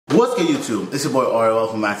What's good, YouTube? It's your boy Ori.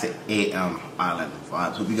 Welcome back to AM Island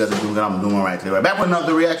Vibes. Hope you guys are doing good. I'm doing alright today. Right back with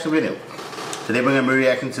another reaction video. Today we're gonna be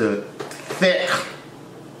reacting to THICC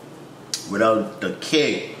without the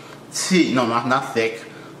K. T. No, not thick.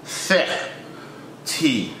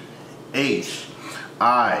 THICC.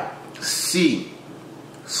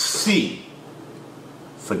 THICC.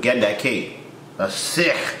 Forget that K. That's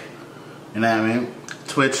THICC. You know what I mean?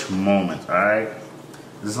 Twitch moment. Alright.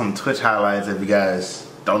 This is some Twitch highlights. If you guys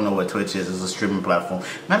don't know what Twitch is, it's a streaming platform.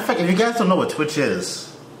 Matter of fact, if you guys don't know what Twitch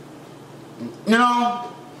is, you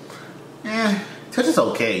know, Twitch is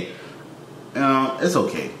okay. You know, it's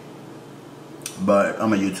okay. But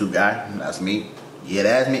I'm a YouTube guy. That's me. Yeah,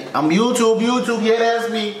 that's me. I'm YouTube. Yeah,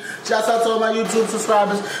 that's me. Shouts out to all my YouTube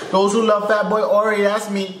subscribers. Those who love Fat Boy Ori, that's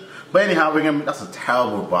me. But anyhow, that's a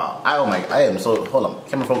terrible bar. I am so, hold on,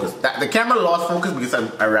 camera focus. The camera lost focus because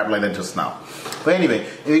I rapped like that just now. But anyway,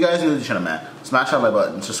 if you guys are new to the channel, man, smash that like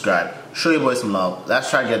button, subscribe, show your boy some love. Let's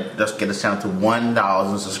try to get this channel to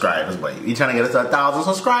 1,000 subscribers, boy. You trying to get us to 1,000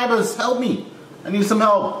 subscribers? Help me. I need some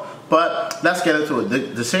help. But let's get into it.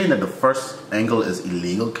 They're saying that the first angle is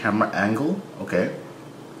illegal camera angle. Okay.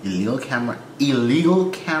 Illegal camera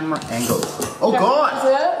angle. Oh God. Is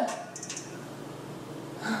it?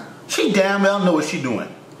 She damn well know what she doing.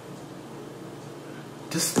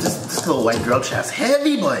 This little white girl chest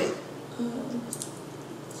heavy, boy.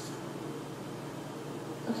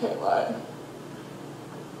 Okay, right.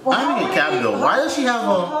 I'm in Capital. Why does she have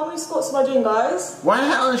a? How many squats am I doing, guys? Why the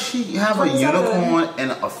hell does she have a unicorn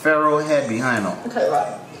and a pharaoh head behind her? Okay,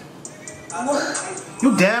 right.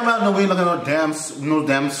 You damn well know we ain't looking at no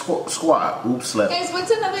damn squat. Oops, slip. Guys,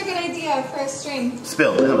 what's another good idea for a stream?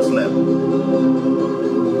 Spill. We're gonna slip.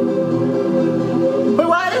 But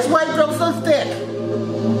why is this white girl so thick?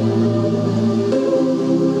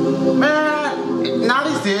 Man, now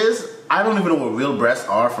these days, I don't even know what real breasts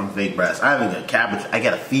are from fake breasts. I haven't got cabbage. I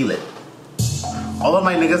gotta feel it. All of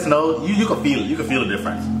my niggas know, you can feel it. You can feel the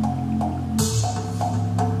difference.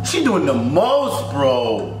 She doing the most,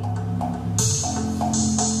 bro.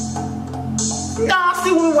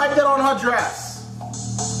 Nasty woman wiped that on her dress.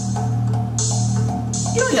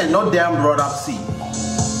 You don't get no damn brought up seat.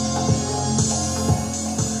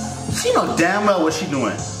 She know damn well what she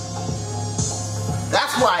doing.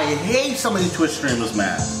 That's why I hate some of these Twitch streamers,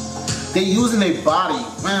 man. They using their body.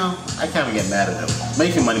 Well, I can't even get mad at them.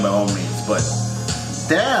 Making money by all means, but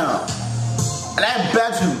damn. And I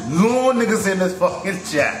bet you, little niggas in this fucking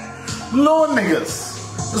chat. Little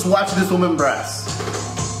niggas. Just watching this woman breast.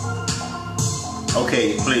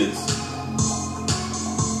 Okay, please.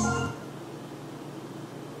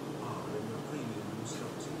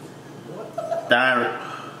 Darn.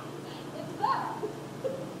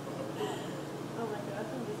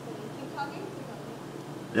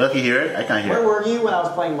 You can hear it? I can't hear it. Where were you when I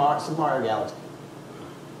was playing Super Mario Galaxy?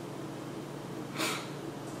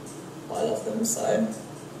 I love them so. I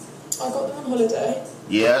got them on holiday.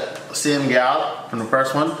 Yeah, same gal from the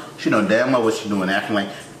first one. She know damn well what she doing, acting like,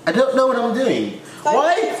 I don't know what I'm doing.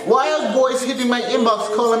 Why are boys hitting my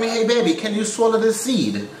inbox calling me, hey baby, can you swallow this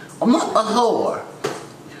seed? I'm not a whore.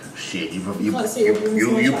 Shit, you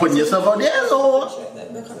putting yourself out there as a whore?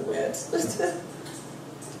 They're kind of weird.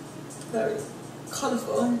 Very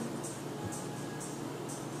colourful.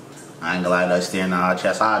 I ain't gonna lie, I stand on her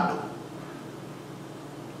chest, I do.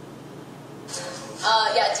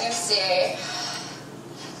 Yeah, do you see?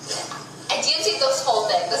 I do see this whole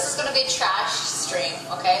thing. This is gonna be a trash stream,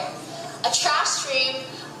 okay? A trash stream.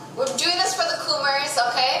 We're doing this for the Coomers,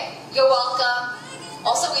 okay? You're welcome.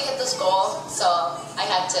 Also, we hit this goal, so I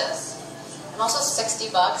had to. And also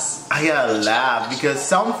 $60. I gotta laugh because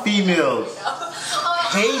some females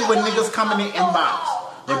hate when niggas come in the inbox.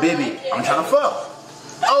 Hey baby, I'm trying to fuck.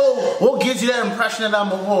 Oh, what gives you that impression that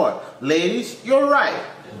I'm a whore? Ladies, you're right.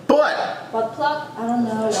 But butt plug? I don't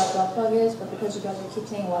know what butt plug is, but because you guys will keep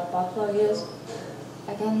saying what butt plug is,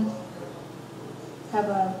 I can have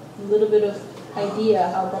a little bit of idea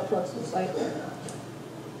how butt plugs looks like.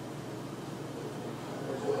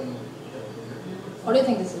 What do you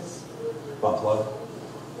think this is? Butt plug.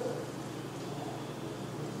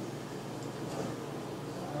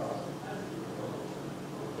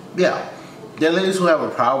 yeah, there are ladies who have a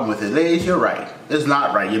problem with it. Ladies, you're right. It's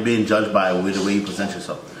not right. You're being judged by the way you present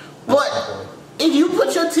yourself. But if you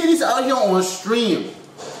put your titties out here on stream,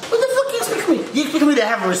 what the fuck you expect me? You expect me to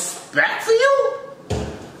have respect for you?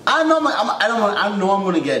 I know I'm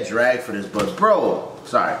gonna get dragged for this, but bro,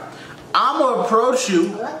 sorry. I'm gonna approach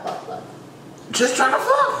you. Just trying to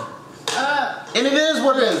fuck. And it is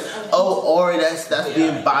what it is. Oh, Ori, that's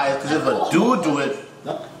being biased. Because if a dude do it,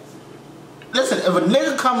 Listen, if a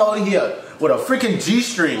nigga come out here with a freaking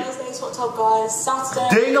G-string, Thursdays, what's up, guys?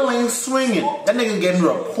 Saturday. ding-a-ling swinging, that nigga getting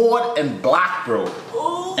report and blocked, bro.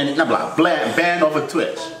 Ooh. And not blocked, banned off of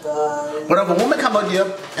Twitch. But if a woman come out here,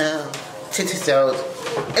 titties out,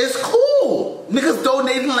 it's cool. Niggas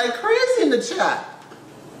donating like crazy in the chat.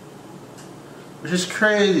 Which is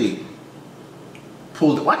crazy.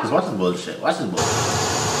 Watch this bullshit. Watch this bullshit.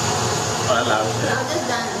 Oh, that loud shit. I'll just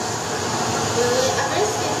dance.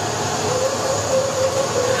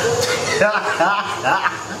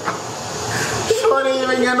 Shorty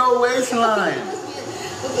even got no waistline.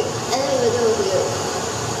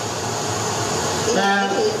 Man,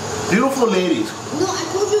 beautiful ladies. No, I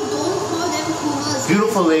told you don't call them coolers.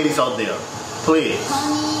 Beautiful ladies out there, please.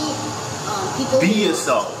 Honey, people. Be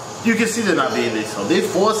yourself. You can see they're not being themselves. They're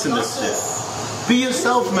forcing this shit. Be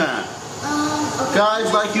yourself, man. Okay.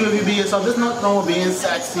 Guys like you, if you be yourself, there's nothing wrong with being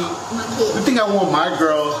sexy. You think I want my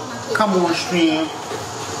girl come on stream?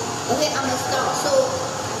 Okay, I'm gonna stop. So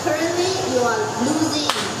currently you are losing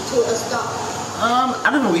to a stop. I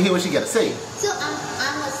don't know. We hear what you gotta say. So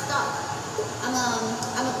I'm a stop. I'm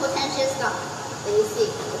a potential stop. That you see,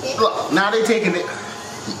 okay? Look, now they taking it.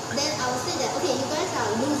 Then I will say that. Okay, you guys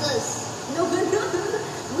are losers. No,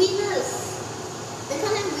 winners. They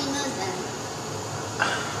call them winners then.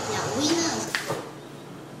 Yeah, winners.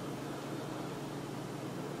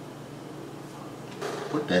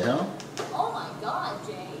 What the hell? Oh my God,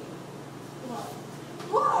 Jay.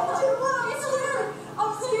 What? It's weird.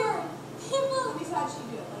 I'm scared. He's actually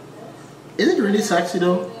doing it like this. Is it really sexy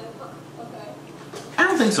though? Okay. I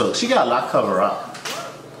don't think so. She got a lot cover up,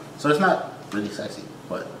 so it's not really sexy.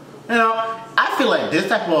 But you know, I feel like this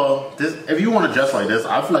type of if you want to dress like this,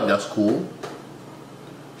 I feel like that's cool.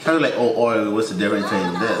 Kind of like, oh, what's the difference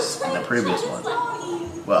between this and the previous one?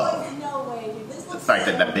 Well, No way, dude. This the fact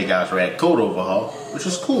that that big ass red coat over her, which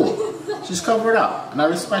is cool. She's covered up, and I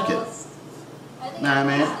respect it. Know what I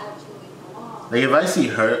mean? Like if I see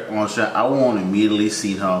her on shit, I won't immediately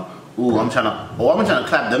see her. Ooh, I'm trying to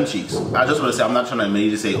clap them cheeks. I just want to say I'm not trying to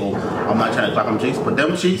immediately say, oh, I'm not trying to clap them cheeks, but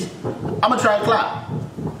them cheeks, I'm gonna try to clap.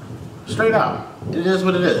 Straight up. It is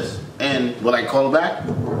what it is. And will I call back?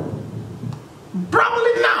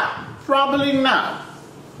 Probably not. Probably not.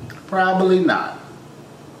 Probably not.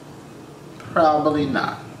 Probably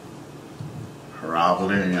not.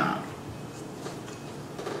 Probably not.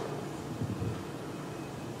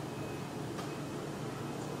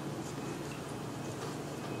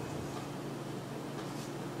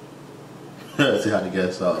 See how to get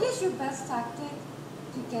What up. is your best tactic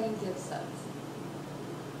to getting gift subs?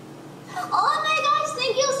 Oh my gosh,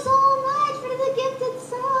 thank you so much for the gifted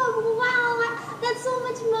sub. Wow, that's so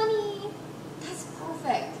much money. That's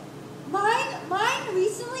perfect. Mine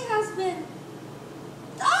recently has been.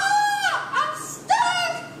 I'm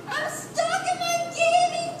stuck! I'm stuck in my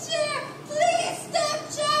gaming chair! Please,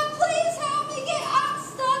 Snapchat, please help me get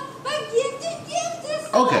unstuck. My gifted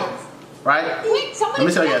Okay, right? Wait, somebody Let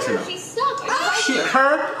me tell you guys said something. she's stuck. Her, I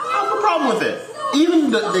have a problem with it. Even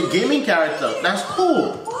the gaming character, that's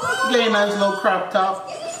cool. Getting a nice little crop top,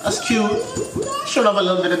 that's cute. Showing off a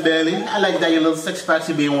little bit of belly. I like that your little six pack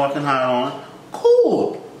you been working hard on.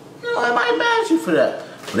 Cool. You know, I might bash you for that.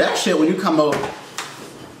 But that shit, when you come out.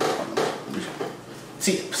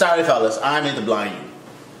 See, sorry fellas, I meant to blind you.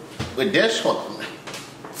 With this,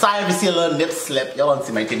 sorry if you see a little nip slip. Y'all don't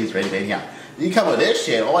see my titties right here. You come with this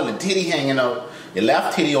shit, all the titty hanging out. Your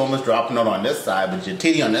left titty almost dropping out on this side, but your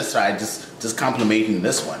titty on this side just complimenting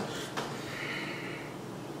this one.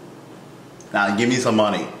 Now give me some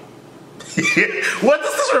money. What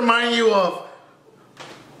does this remind you of?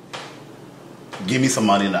 Give me some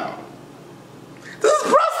money now. This is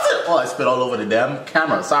prostitution. Oh, I spit all over the damn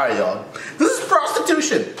camera. Sorry, y'all. This is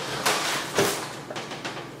prostitution.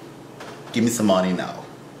 Give me some money now.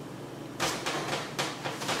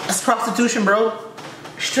 That's prostitution, bro.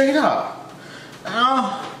 Straight up.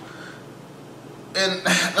 And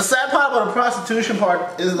the sad part about the prostitution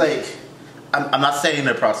part is like, I'm not saying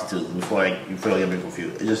they're prostitutes before you feel like I'm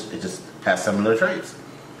confused. It just has similar traits.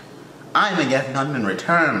 I ain't getting nothing in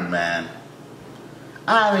return, man.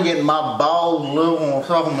 I ain't getting my balls little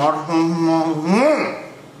talking about.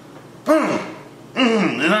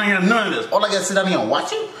 And I ain't got none of this. All I gotta sit down here and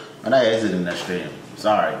watch it, and I exited that stream.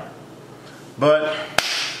 Sorry, but.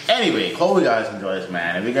 Anyway, hope you guys enjoy this,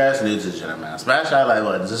 man. If you guys are new to the channel, man, smash that like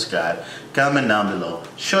button, subscribe, comment down below.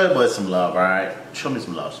 Show your boy some love, alright? Show me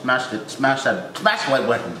some love. Smash the like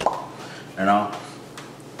button. You know?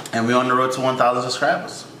 And we're on the road to 1,000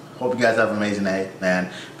 subscribers. Hope you guys have an amazing day,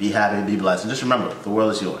 man. Be happy, be blessed. And just remember, the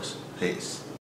world is yours. Peace.